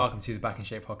Welcome to the Back in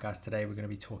Shape podcast. Today we're going to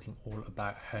be talking all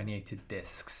about herniated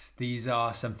discs. These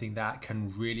are something that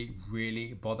can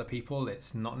really bother people.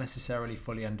 It's not necessarily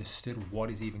fully understood what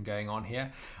is even going on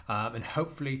here. And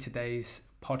hopefully today's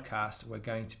podcast, we're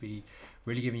going to be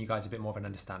really giving you guys a bit more of an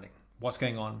understanding. What's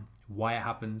going on, why it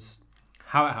happens,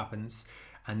 how it happens,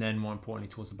 and then more importantly,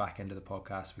 towards the back end of the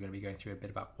podcast, we're going to be going through a bit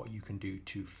about what you can do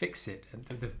to fix it. And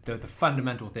the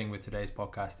fundamental thing with today's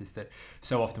podcast is that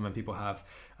so often when people have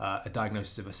a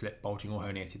diagnosis of a slip, bulging or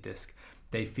herniated disc,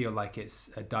 they feel like it's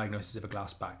a diagnosis of a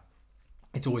glass back.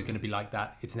 It's always going to be like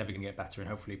that. It's never going to get better. And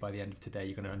hopefully by the end of today,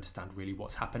 you're going to understand really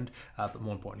what's happened, but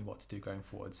more importantly, what to do going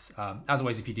forwards. As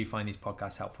always, if you do find these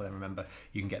podcasts helpful, then remember,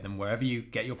 you can get them wherever you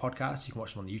get your podcasts. You can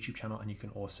watch them on the YouTube channel, and you can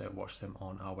also watch them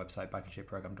on our website,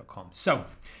 backinshapeprogram.com. So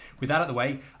with that out of the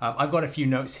way, I've got a few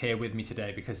notes here with me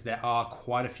today because there are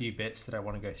quite a few bits that I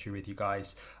want to go through with you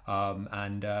guys,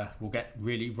 and we'll get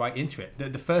really right into it.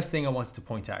 The first thing I wanted to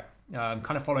point out,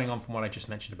 kind of following on from what I just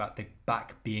mentioned about the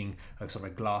back being a sort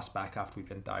of a glass back after we've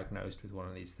been diagnosed with one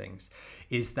of these things,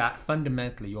 is that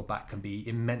fundamentally your back can be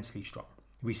immensely strong.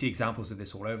 We see examples of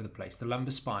this all over the place. The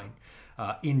lumbar spine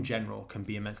in general can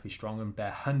be immensely strong and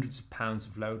bear hundreds of pounds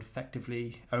of load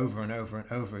effectively over and over and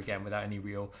over again without any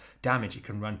real damage. It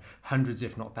can run hundreds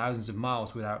if not thousands of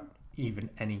miles without even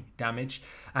any damage,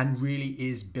 and really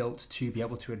is built to be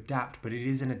able to adapt. But it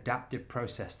is an adaptive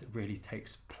process that really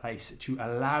takes place to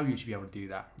allow you to be able to do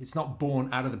that. It's not born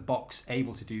out of the box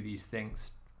able to do these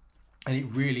things, and it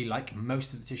really, like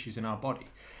most of the tissues in our body,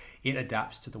 it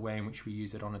adapts to the way in which we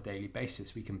use it on a daily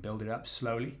basis. We can build it up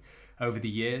slowly over the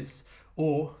years,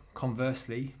 or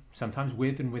conversely, sometimes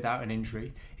with and without an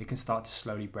injury, it can start to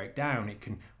slowly break down. It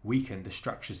can weaken. The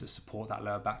structures that support that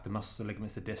lower back, the muscles, the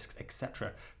ligaments, the discs,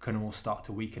 etc., can all start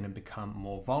to weaken and become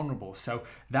more vulnerable. So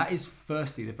that is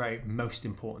firstly the very most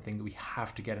important thing that we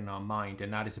have to get in our mind,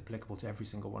 and that is applicable to every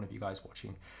single one of you guys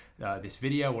watching this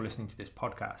video or listening to this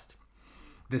podcast.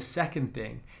 The second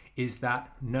thing is that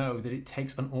know that it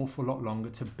takes an awful lot longer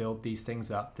to build these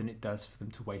things up than it does for them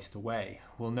to waste away.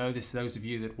 We'll know this, those of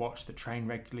you that watch, that train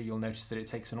regularly, you'll notice that it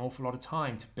takes an awful lot of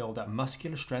time to build up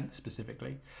muscular strength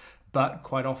specifically. But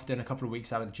quite often, a couple of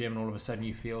weeks out of the gym, and all of a sudden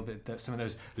you feel that some of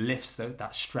those lifts,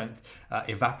 that strength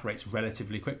evaporates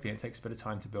relatively quickly, and it takes a bit of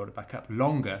time to build it back up,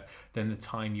 longer than the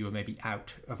time you were maybe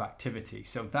out of activity.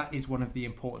 So that is one of the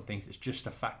important things. It's just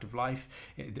a fact of life.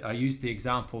 I use the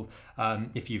example,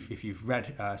 if you've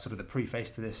read sort of the preface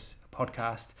to this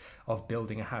podcast, of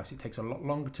building a house. It takes a lot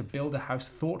longer to build a house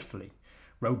thoughtfully,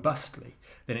 robustly,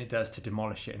 than it does to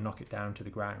demolish it and knock it down to the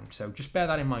ground. So just bear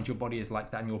that in mind. Your body is like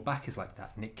that and your back is like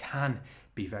that, and it can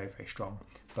be very strong,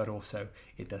 but also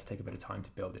it does take a bit of time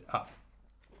to build it up.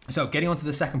 So getting on to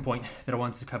the second point that I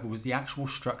wanted to cover was the actual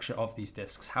structure of these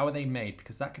discs. How are they made?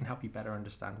 Because that can help you better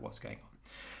understand what's going on.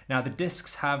 Now, the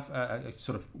discs have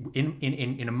sort of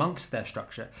in amongst their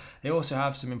structure, they also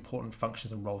have some important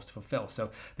functions and roles to fulfill.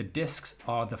 So the discs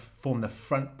form the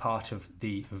front part of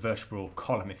the vertebral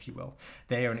column, if you will.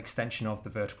 They are an extension of the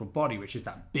vertebral body, which is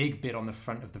that big bit on the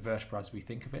front of the vertebra as we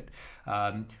think of it,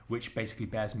 which basically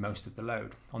bears most of the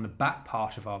load. On the back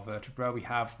part of our vertebra, we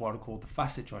have what are called the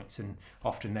facet joints, and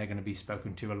often they're going to be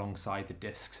spoken to alongside the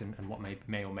discs and what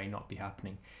may or may not be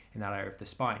happening in that area of the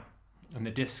spine. And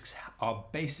the discs are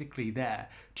basically there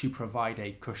to provide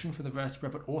a cushion for the vertebra,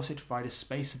 but also to provide a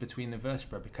spacer between the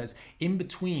vertebra, because in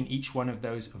between each one of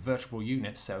those vertebral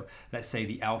units, so let's say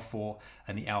the L4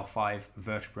 and the L5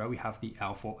 vertebra, we have the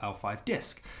L4, L5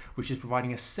 disc, which is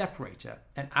providing a separator.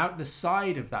 And out the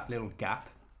side of that little gap,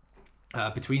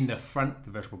 between the front,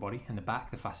 the vertebral body, and the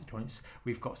back, the facet joints,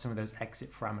 we've got some of those exit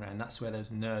foramina, and that's where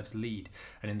those nerves lead.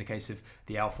 And in the case of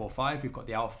the L4-5, we've got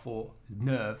the L4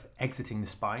 nerve exiting the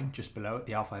spine just below it,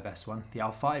 the L5-S1, the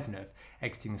L5 nerve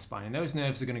exiting the spine. And those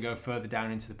nerves are going to go further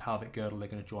down into the pelvic girdle. They're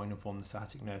going to join and form the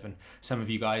sciatic nerve. And some of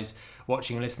you guys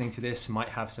watching and listening to this might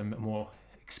have some more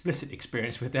explicit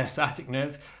experience with their sciatic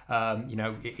nerve.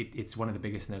 It's one of the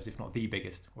biggest nerves, if not the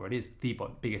biggest, or it is the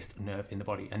biggest nerve in the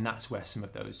body, and that's where some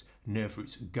of those nerve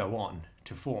roots go on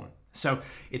to form. So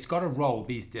it's got a role,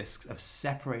 these discs, of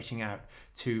separating out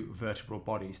two vertebral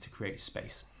bodies to create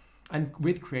space. And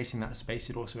with creating that space,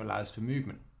 it also allows for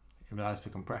movement. It allows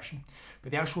for compression.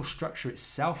 But the actual structure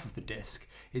itself of the disc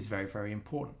is very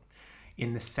important.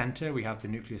 In the center, we have the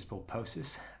nucleus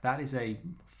pulposus. That is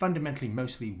fundamentally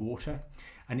mostly water,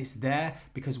 and it's there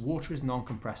because water is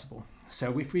non-compressible.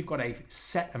 So if we've got a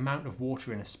set amount of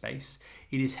water in a space,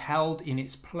 it is held in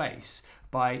its place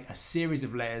by a series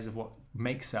of layers of what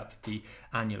makes up the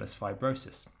annulus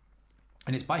fibrosus.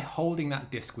 And it's by holding that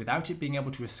disc without it being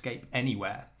able to escape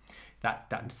anywhere,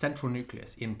 that central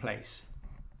nucleus in place,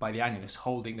 by the annulus,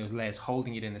 holding those layers,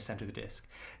 holding it in the center of the disc,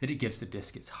 that it gives the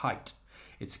disc its height.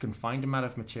 It's a confined amount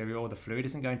of material, the fluid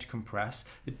isn't going to compress.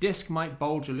 The disc might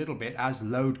bulge a little bit as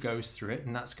load goes through it,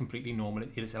 and that's completely normal.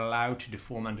 It is allowed to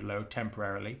deform under load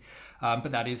temporarily,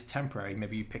 but that is temporary.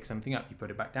 Maybe you pick something up, you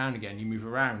put it back down again, you move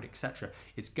around, etc.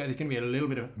 There's going to be a little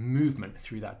bit of movement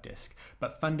through that disc,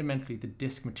 but fundamentally the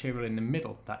disc material in the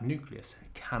middle, that nucleus,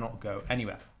 cannot go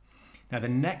anywhere. Now the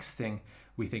next thing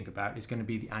we think about is going to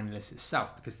be the annulus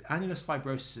itself, because the annulus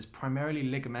fibrosus is primarily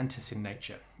ligamentous in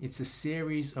nature. It's a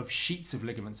series of sheets of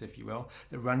ligaments, if you will,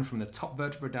 that run from the top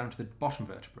vertebra down to the bottom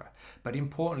vertebra. But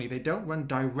importantly, they don't run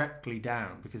directly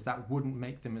down, because that wouldn't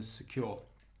make them as secure.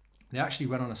 They actually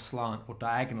run on a slant or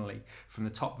diagonally from the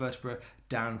top vertebra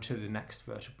down to the next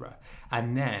vertebra.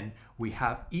 And then we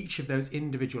have each of those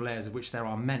individual layers, of which there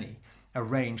are many,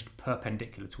 arranged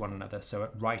perpendicular to one another, so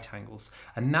at right angles.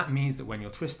 And that means that when you're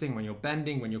twisting, when you're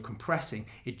bending, when you're compressing,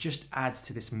 it just adds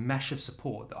to this mesh of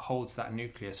support that holds that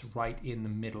nucleus right in the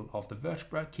middle of the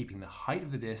vertebra, keeping the height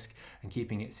of the disc and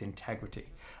keeping its integrity.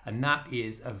 And that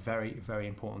is a very, very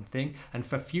important thing. And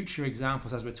for future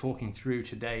examples, as we're talking through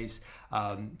today's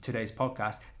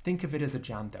podcast, think of it as a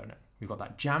jam donut. We've got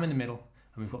that jam in the middle,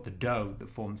 and we've got the dough that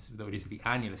forms, though it is the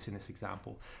annulus in this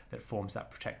example, that forms that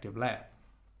protective layer.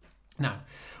 Now,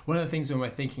 one of the things when we're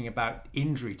thinking about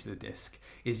injury to the disc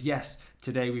is, yes,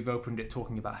 today we've opened it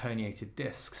talking about herniated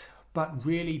discs, but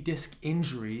really disc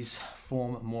injuries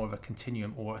form more of a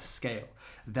continuum or a scale.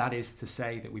 That is to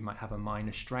say that we might have a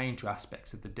minor strain to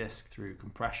aspects of the disc through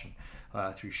compression,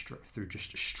 through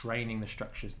just straining the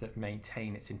structures that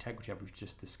maintain its integrity, as we've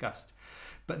just discussed.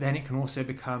 But then it can also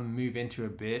move into a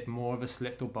bit more of a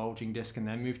slipped or bulging disc, and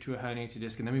then move to a herniated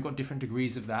disc, and then we've got different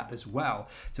degrees of that as well,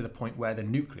 to the point where the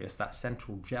nucleus, that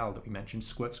central gel that we mentioned,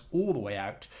 squirts all the way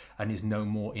out and is no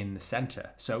more in the center.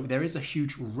 So there is a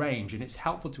huge range, and it's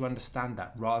helpful to understand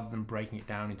that rather than breaking it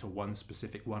down into one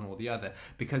specific one or the other,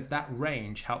 because that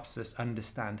range helps us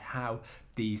understand how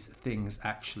these things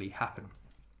actually happen.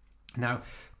 Now,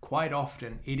 quite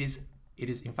often, it is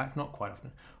in fact not quite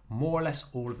often, more or less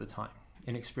all of the time,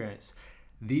 in experience,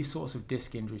 these sorts of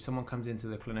disc injuries, someone comes into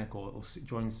the clinic or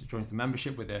joins the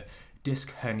membership with a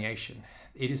disc herniation.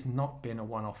 It has not been a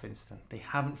one-off incident. They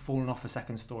haven't fallen off a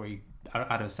second story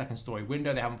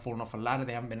window, they haven't fallen off a ladder,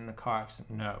 they haven't been in a car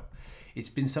accident. No, it's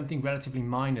been something relatively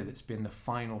minor that's been the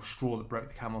final straw that broke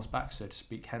the camel's back, so to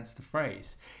speak, hence the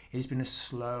phrase. It's been a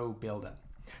slow build-up.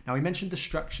 Now, we mentioned the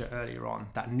structure earlier on,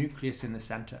 that nucleus in the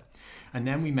center, and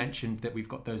then we mentioned that we've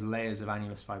got those layers of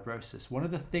annulus fibrosus. One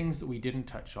of the things that we didn't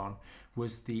touch on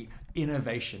was the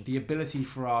innervation, the ability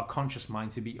for our conscious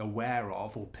mind to be aware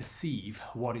of or perceive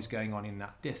what is going on in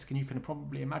that disc. And you can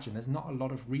probably imagine there's not a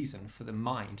lot of reason for the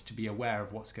mind to be aware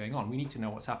of what's going on. We need to know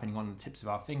what's happening on the tips of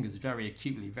our fingers very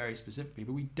acutely, very specifically,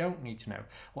 but we don't need to know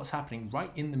what's happening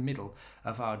right in the middle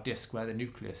of our disc where the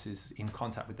nucleus is in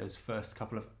contact with those first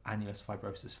couple of annulus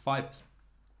fibrosus fibers.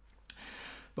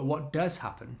 But what does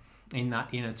happen in that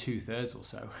inner 2/3 or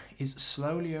so is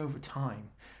slowly over time,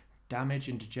 damage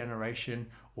and degeneration,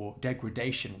 or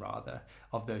degradation rather,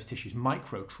 of those tissues,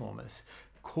 micro traumas,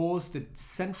 cause the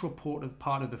central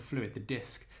part of the fluid, the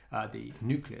disc, the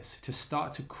nucleus, to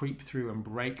start to creep through and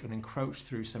break and encroach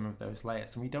through some of those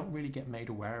layers. And we don't really get made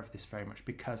aware of this very much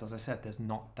because, as I said, there's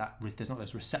not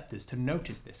those receptors to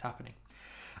notice this happening.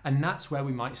 And that's where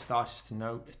we might start to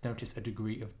notice a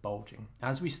degree of bulging.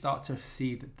 As we start to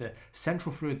see that the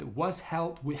central fluid that was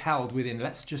held within,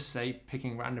 let's just say,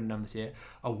 picking random numbers here,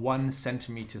 a 1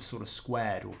 centimeter sort of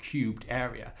squared or cubed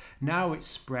area, now it's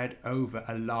spread over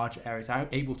a large area. It's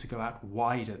able to go out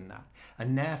wider than that.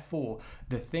 And therefore,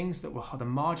 the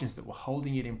margins that were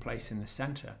holding it in place in the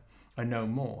center are no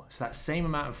more. So that same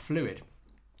amount of fluid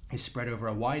is spread over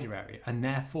a wider area, and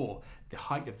therefore the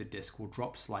height of the disc will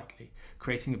drop slightly,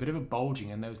 creating a bit of a bulging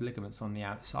in those ligaments on the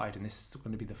outside. And this is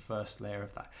going to be the first layer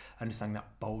of that, understanding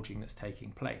that bulging that's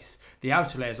taking place. The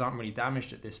outer layers aren't really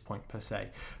damaged at this point per se,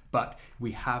 but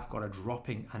we have got a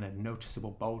dropping and a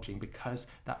noticeable bulging because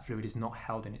that fluid is not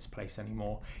held in its place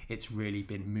anymore. It's really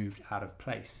been moved out of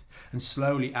place. And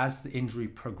slowly, as the injury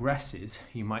progresses,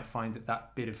 you might find that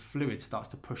that bit of fluid starts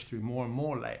to push through more and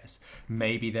more layers.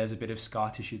 Maybe there's a bit of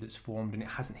scar tissue that's formed and it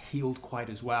hasn't healed quite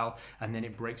as well, and then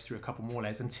it breaks through a couple more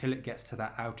layers until it gets to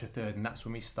that outer third, and that's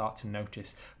when we start to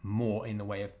notice more in the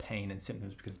way of pain and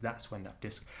symptoms, because that's when that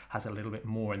disc has a little bit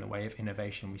more in the way of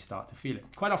innervation. We start to feel it.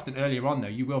 Quite often earlier on though,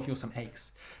 you will feel some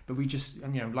aches, but we just,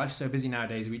 life's so busy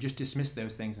nowadays, we just dismiss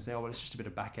those things and say, oh well, it's just a bit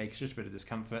of backache, it's just a bit of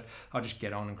discomfort, I'll just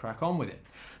get on and crack on with it.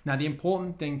 Now the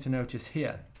important thing to notice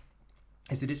here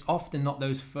is that it's often not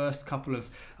those first couple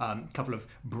of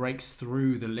breaks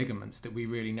through the ligaments that we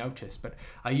really notice. But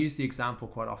I use the example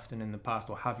quite often in the past,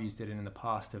 or have used it in the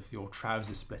past, of your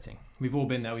trousers splitting. We've all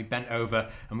been there, we bent over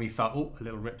and we felt, oh, a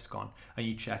little rip's gone. And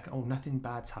you check, oh, nothing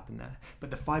bad's happened there.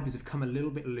 But the fibers have come a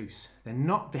little bit loose. They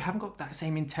haven't got that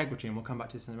same integrity, and we'll come back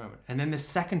to this in a moment. And then the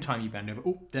second time you bend over,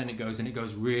 oh, then it goes, and it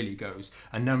really goes.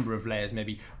 A number of layers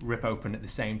maybe rip open at the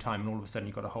same time, and all of a sudden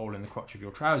you've got a hole in the crotch of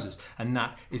your trousers. And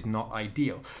that is not ideal.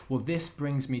 Well, this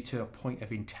brings me to a point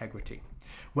of integrity.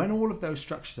 When all of those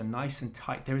structures are nice and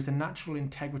tight, there is a natural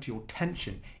integrity or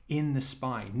tension in the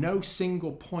spine. No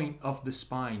single point of the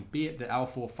spine, be it the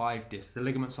L4-5 disc, the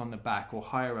ligaments on the back, or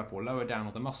higher up or lower down,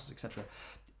 or the muscles, etc.,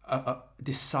 are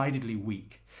decidedly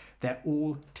weak. They're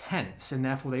all tense, and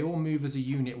therefore they all move as a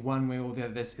unit one way or the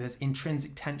other. There's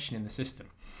intrinsic tension in the system.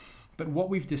 But what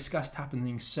we've discussed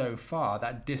happening so far,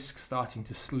 that disc starting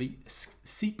to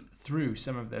seep through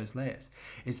some of those layers,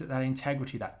 is that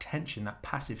integrity, that tension, that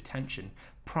passive tension,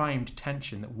 primed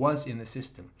tension that was in the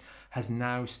system, has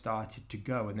now started to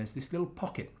go. And there's this little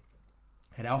pocket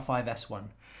at L5-S1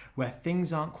 where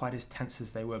things aren't quite as tense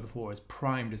as they were before, as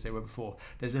primed as they were before.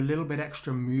 There's a little bit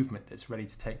extra movement that's ready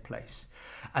to take place.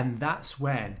 And that's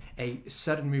when a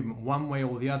sudden movement, one way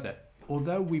or the other,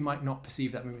 although we might not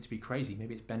perceive that movement to be crazy,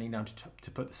 maybe it's bending down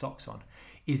to put the socks on,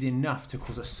 is enough to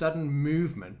cause a sudden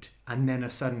movement and then a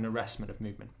sudden arrestment of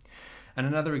movement. And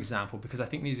another example, because I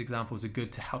think these examples are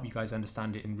good to help you guys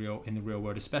understand it in the real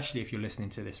world, especially if you're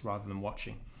listening to this rather than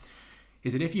watching,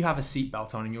 is that if you have a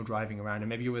seatbelt on and you're driving around, and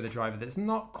maybe you're with a driver that's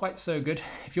not quite so good,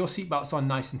 if your seatbelt's on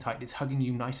nice and tight, it's hugging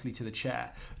you nicely to the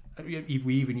chair.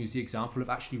 We even use the example of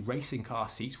actually racing car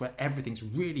seats where everything's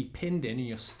really pinned in and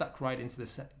you're stuck right into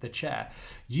the chair.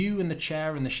 You and the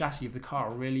chair and the chassis of the car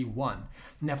are really one.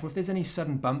 Now, if there's any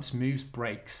sudden bumps, moves,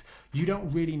 brakes, you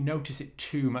don't really notice it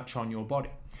too much on your body.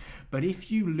 But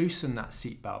if you loosen that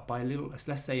seatbelt by a little,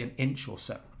 let's say an inch or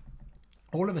so,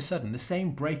 all of a sudden, the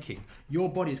same braking,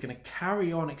 your body is going to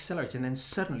carry on accelerating and then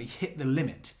suddenly hit the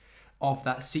limit of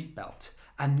that seatbelt.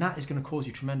 And that is going to cause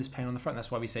you tremendous pain on the front.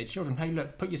 That's why we say to children, hey,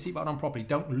 look, put your seatbelt on properly.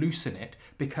 Don't loosen it,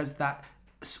 because that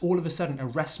all of a sudden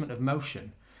arrestment of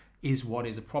motion is what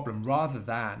is a problem, rather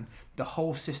than the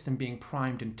whole system being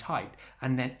primed and tight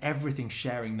and then everything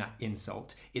sharing that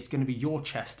insult. It's going to be your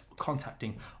chest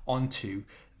contacting onto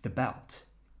the belt,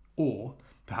 or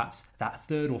perhaps that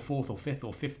third or fourth or fifth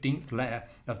or 15th layer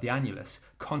of the annulus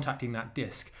contacting that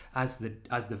disc as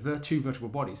the two vertebral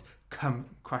bodies come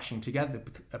crashing together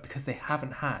because they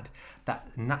haven't had that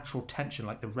natural tension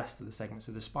like the rest of the segments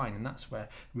of the spine. And that's where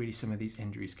really some of these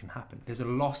injuries can happen. There's a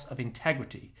loss of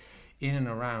integrity in and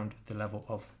around the level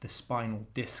of the spinal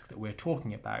disc that we're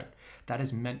talking about that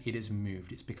has meant it has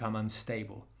moved. It's become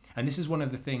unstable. And this is one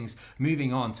of the things,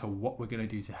 moving on to what we're going to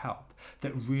do to help,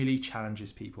 that really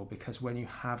challenges people, because when you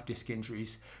have disc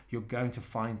injuries, you're going to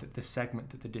find that the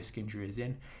segment that the disc injury is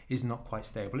in is not quite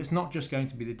stable. It's not just going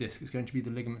to be the disc, it's going to be the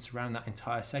ligaments around that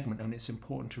entire segment. And it's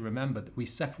important to remember that we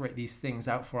separate these things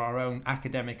out for our own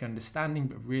academic understanding,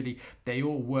 but really they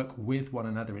all work with one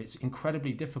another. It's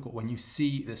incredibly difficult when you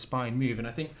see the spine move. And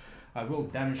I think I will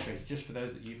demonstrate, just for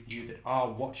those of you that are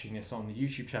watching this on the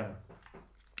YouTube channel,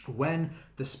 when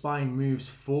the spine moves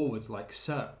forwards like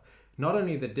so, not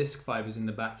only the disc fibers in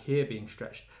the back here being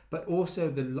stretched, but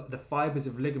also the fibers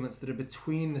of ligaments that are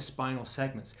between the spinal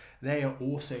segments, they are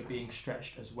also being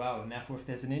stretched as well. And therefore, if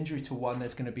there's an injury to one,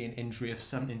 there's going to be an injury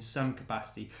in some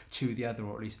capacity to the other,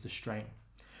 or at least a strain.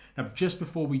 Now, just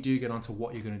before we do get on to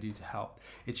what you're going to do to help,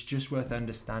 it's just worth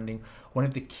understanding one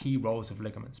of the key roles of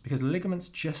ligaments, because ligaments,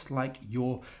 just like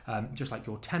your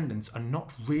tendons, are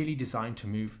not really designed to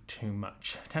move too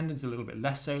much. Tendons a little bit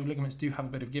less so. Ligaments do have a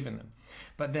bit of give in them,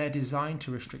 but they're designed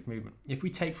to restrict movement. If we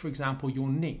take, for example, your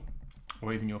knee,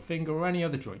 or even your finger or any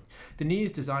other joint, the knee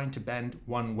is designed to bend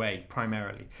one way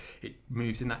primarily. It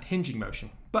moves in that hinging motion.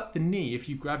 But the knee, if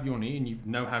you grab your knee and you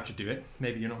know how to do it,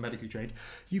 maybe you're not medically trained,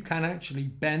 you can actually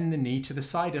bend the knee to the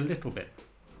side a little bit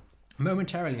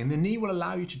momentarily, and the knee will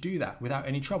allow you to do that without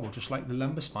any trouble, just like the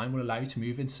lumbar spine will allow you to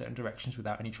move in certain directions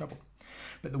without any trouble.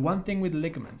 But the one thing with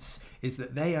ligaments is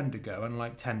that they undergo,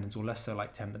 unlike tendons, or less so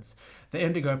like tendons, they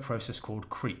undergo a process called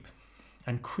creep.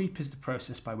 And creep is the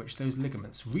process by which those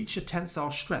ligaments reach a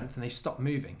tensile strength and they stop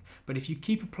moving. But if you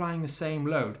keep applying the same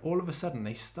load, all of a sudden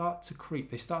they start to creep.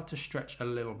 They start to stretch a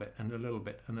little bit and a little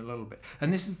bit and a little bit.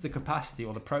 And this is the capacity,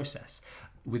 or the process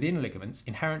within ligaments,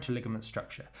 inherent to ligament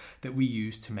structure, that we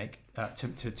use to make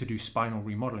to do spinal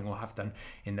remodeling, or have done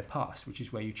in the past, which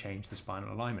is where you change the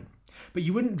spinal alignment. But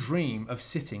you wouldn't dream of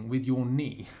sitting with your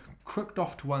knee crooked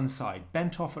off to one side,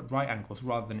 bent off at right angles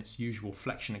rather than its usual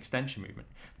flexion extension movement,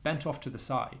 bent off to the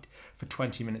side for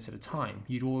 20 minutes at a time,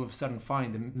 you'd all of a sudden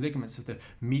find the ligaments of the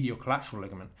medial collateral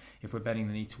ligament, if we're bending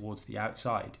the knee towards the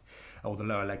outside, or the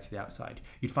lower leg to the outside,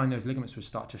 you'd find those ligaments would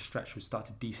start to stretch, would start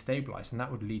to destabilize, and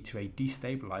that would lead to a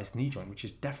destabilized knee joint, which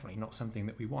is definitely not something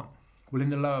that we want. Well, in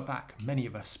the lower back, many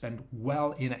of us spend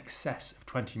well in excess of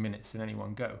 20 minutes in any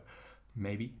one go,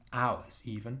 maybe hours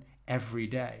even, every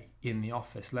day in the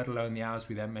office, let alone the hours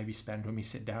we then maybe spend when we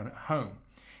sit down at home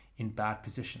in bad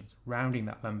positions, rounding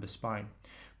that lumbar spine,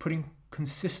 putting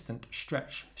consistent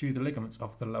stretch through the ligaments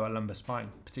of the lower lumbar spine,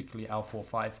 particularly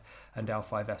L4-5 and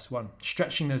L5-S1,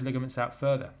 stretching those ligaments out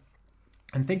further.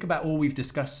 And think about all we've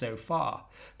discussed so far,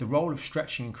 the role of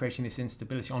stretching in creating this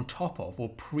instability on top of or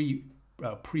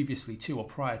previously to or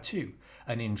prior to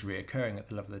an injury occurring at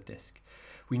the level of the disc.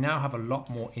 We now have a lot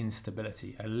more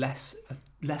instability, a less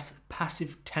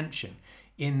passive tension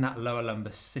in that lower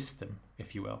lumbar system,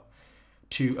 if you will,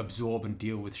 to absorb and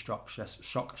deal with shock, stress,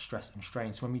 and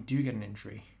strain. So when we do get an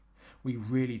injury, we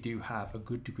really do have a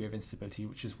good degree of instability,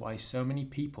 which is why so many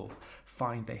people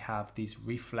find they have these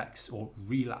reflex or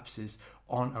relapses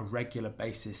on a regular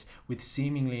basis with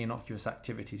seemingly innocuous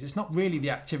activities. It's not really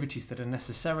the activities that are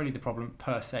necessarily the problem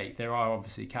per se. There are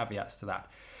obviously caveats to that.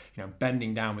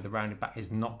 Bending down with a rounded back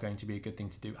is not going to be a good thing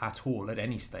to do at all at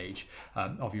any stage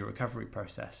of your recovery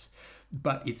process.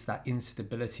 But it's that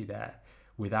instability there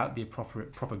without the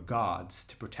proper guards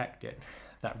to protect it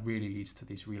that really leads to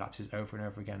these relapses over and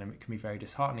over again, and it can be very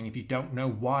disheartening if you don't know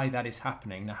why that is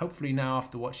happening. Now, hopefully now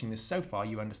after watching this so far,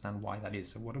 you understand why that is.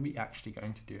 So what are we actually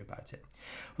going to do about it?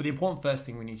 Well, the important first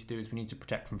thing we need to do is we need to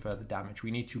protect from further damage. We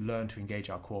need to learn to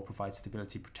engage our core, provide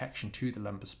stability, protection to the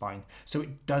lumbar spine so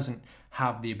it doesn't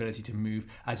have the ability to move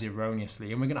as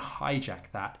erroneously. And we're going to hijack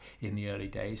that in the early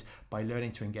days by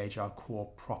learning to engage our core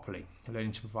properly,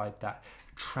 learning to provide that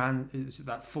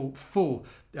full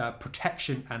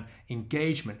protection and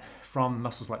engagement from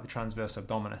muscles like the transverse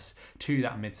abdominis to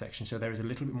that midsection, so there is a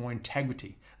little bit more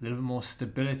integrity, a little bit more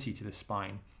stability to the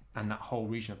spine and that whole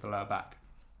region of the lower back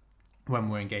when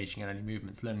we're engaging in any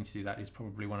movements. Learning to do that is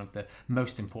probably one of the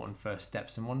most important first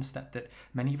steps, and one step that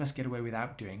many of us get away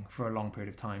without doing for a long period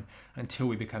of time until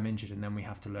we become injured, and then we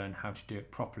have to learn how to do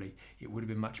it properly. It would have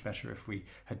been much better if we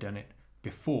had done it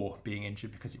before being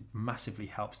injured, because it massively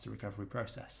helps the recovery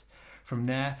process. From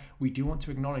there, we do want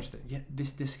to acknowledge that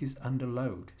this disc is under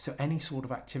load. So any sort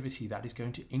of activity that is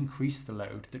going to increase the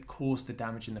load that caused the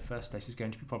damage in the first place is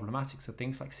going to be problematic. So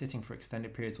things like sitting for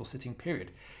extended periods or sitting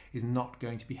period is not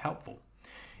going to be helpful.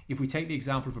 If we take the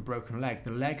example of a broken leg,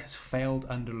 the leg has failed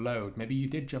under load. Maybe you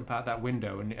did jump out that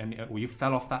window or you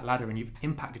fell off that ladder and you've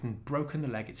impacted and broken the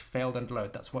leg. It's failed under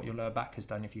load. That's what your lower back has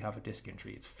done if you have a disc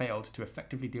injury. It's failed to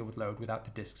effectively deal with load without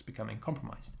the discs becoming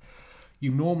compromised.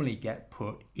 You normally get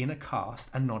put in a cast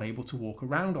and not able to walk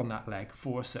around on that leg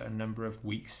for a certain number of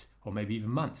weeks or maybe even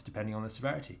months, depending on the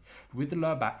severity. But with the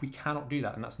lower back, we cannot do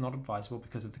that, and that's not advisable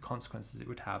because of the consequences it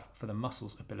would have for the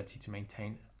muscle's ability to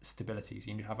maintain stability. So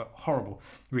you'd have a horrible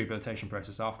rehabilitation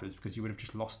process afterwards because you would have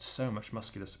just lost so much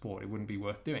muscular support. It wouldn't be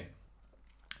worth doing.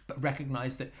 But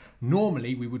recognize that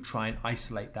normally we would try and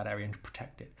isolate that area and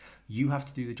protect it. You have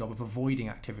to do the job of avoiding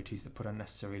activities that put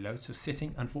unnecessary load. So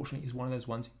sitting, unfortunately, is one of those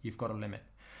ones you've got to limit.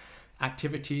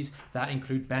 Activities that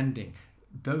include bending,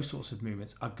 those sorts of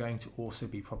movements are going to also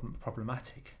be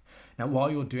problematic. Now,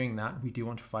 while you're doing that, we do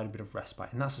want to provide a bit of respite,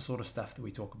 and that's the sort of stuff that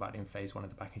we talk about in phase 1 of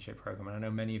the Back in Shape program. And I know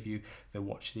many of you that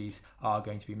watch these are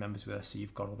going to be members with us, so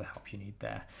you've got all the help you need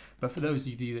there. But for those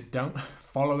of you that don't,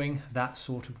 following that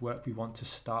sort of work, we want to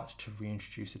start to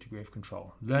reintroduce a degree of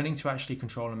control. Learning to actually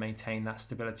control and maintain that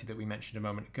stability that we mentioned a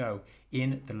moment ago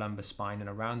in the lumbar spine and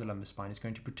around the lumbar spine is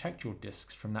going to protect your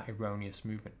discs from that erroneous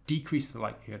movement, decrease the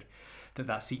likelihood that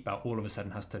seatbelt all of a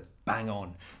sudden has to bang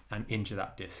on and injure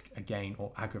that disc again or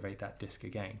aggravate that disc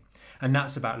again. And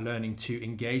that's about learning to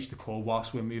engage the core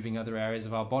whilst we're moving other areas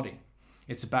of our body.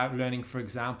 It's about learning, for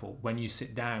example, when you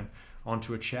sit down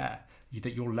onto a chair,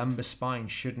 that your lumbar spine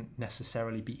shouldn't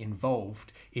necessarily be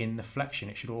involved in the flexion.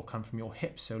 It should all come from your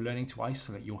hips. So learning to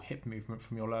isolate your hip movement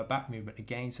from your lower back movement,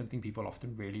 again, something people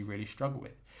often really, really struggle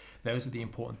with. Those are the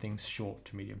important things short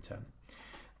to medium term.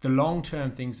 The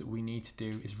long-term things that we need to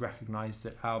do is recognize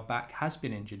that our back has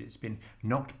been injured. It's been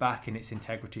knocked back in its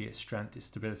integrity, its strength, its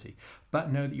stability.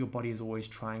 But know that your body is always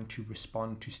trying to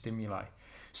respond to stimuli.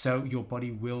 So your body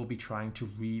will be trying to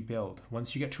rebuild.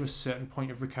 Once you get to a certain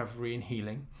point of recovery and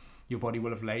healing, your body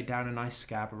will have laid down a nice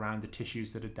scab around the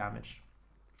tissues that are damaged.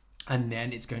 And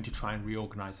then it's going to try and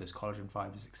reorganize those collagen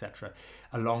fibers, etc.,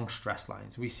 along stress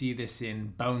lines. We see this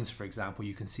in bones, for example.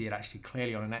 You can see it actually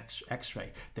clearly on an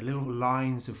x-ray. The little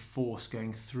lines of force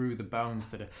going through the bones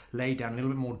that are laid down a little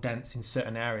bit more dense in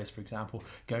certain areas, for example,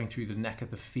 going through the neck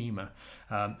of the femur.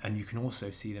 And you can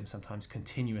also see them sometimes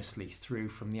continuously through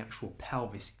from the actual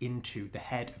pelvis into the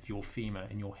head of your femur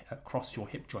and across your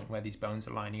hip joint where these bones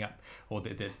are lining up, or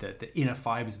the inner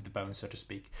fibers of the bone, so to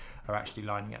speak, are actually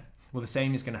lining up. Well, the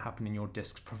same is going to happen in your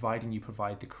discs, providing you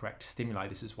provide the correct stimuli.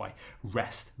 This is why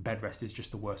bed rest is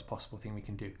just the worst possible thing we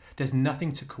can do. There's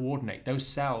nothing to coordinate. Those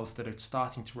cells that are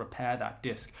starting to repair that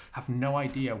disc have no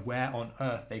idea where on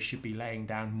earth they should be laying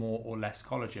down more or less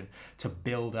collagen to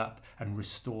build up and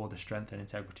restore the strength and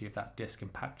integrity of that disc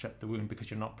and patch up the wound, because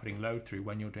you're not putting load through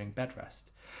when you're doing bed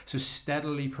rest. So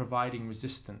steadily providing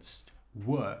resistance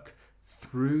work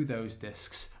through those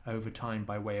discs over time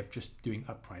by way of just doing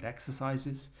upright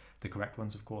exercises, the correct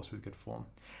ones, of course, with good form.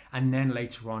 And then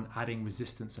later on, adding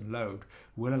resistance and load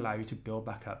will allow you to build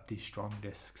back up these strong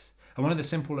discs. And one of the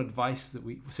simple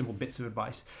bits of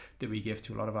advice that we give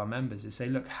to a lot of our members is say,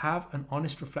 look, have an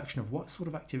honest reflection of what sort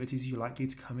of activities you're likely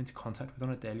to come into contact with on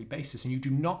a daily basis. And you do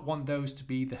not want those to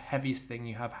be the heaviest thing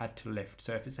you have had to lift.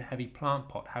 So if it's a heavy plant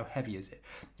pot, how heavy is it?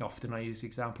 Often I use the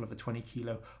example of a 20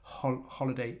 kilo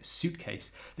holiday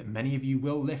suitcase that many of you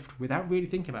will lift without really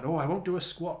thinking about, I won't do a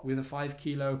squat with a 5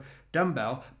 kilo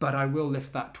dumbbell, but I will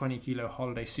lift that 20 kilo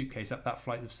holiday suitcase up that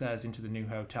flight of stairs into the new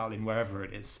hotel in wherever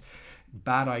it is.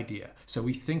 Bad idea. So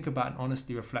we think about and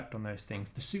honestly reflect on those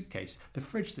things. The suitcase, the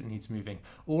fridge that needs moving,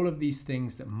 all of these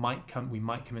things that we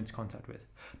might come into contact with.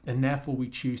 And therefore we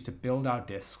choose to build our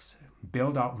discs,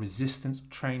 build our resistance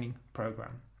training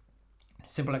program.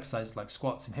 Simple exercises like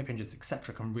squats and hip hinges,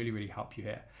 etc. can really, really help you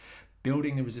here.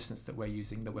 Building the resistance that we're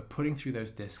using, that we're putting through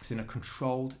those discs in a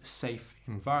controlled, safe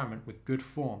environment with good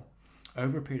form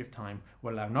over a period of time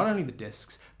will allow not only the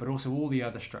discs, but also all the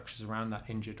other structures around that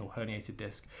injured or herniated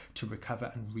disc to recover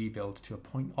and rebuild to a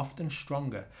point often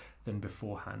stronger than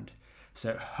beforehand.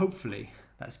 So hopefully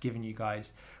that's given you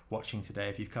guys watching today,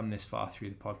 if you've come this far through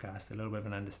the podcast, a little bit of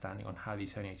an understanding on how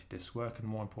these herniated discs work, and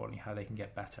more importantly, how they can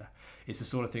get better. It's the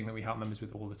sort of thing that we help members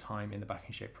with all the time in the Back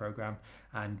in Shape program.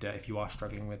 And if you are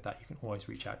struggling with that, you can always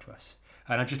reach out to us.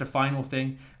 And just a final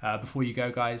thing, before you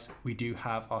go, guys, we do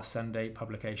have our Sunday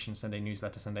publication, Sunday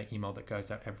newsletter, Sunday email that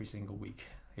goes out every single week.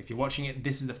 If you're watching it,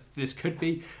 this could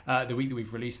be the week that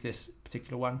we've released this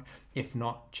particular one. If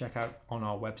not, check out on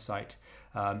our website.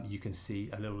 You can see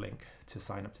a little link to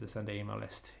sign up to the Sunday email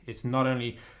list. It's not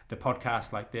only the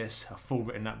podcast like this, a full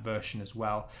written up version as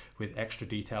well, with extra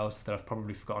details that I've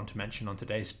probably forgotten to mention on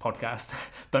today's podcast,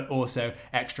 but also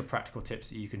extra practical tips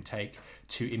that you can take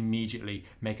to immediately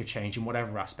make a change in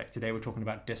whatever aspect. Today we're talking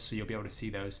about discs, so you'll be able to see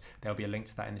those. There'll be a link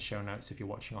to that in the show notes if you're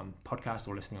watching on podcast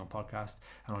or listening on podcast,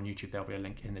 and on YouTube there'll be a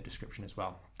link in the description as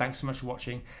well. Thanks so much for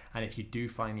watching, and if you do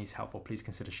find these helpful, please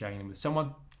consider sharing them with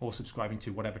someone or subscribing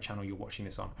to whatever channel you're watching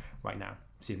this on right now.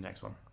 See you in the next one.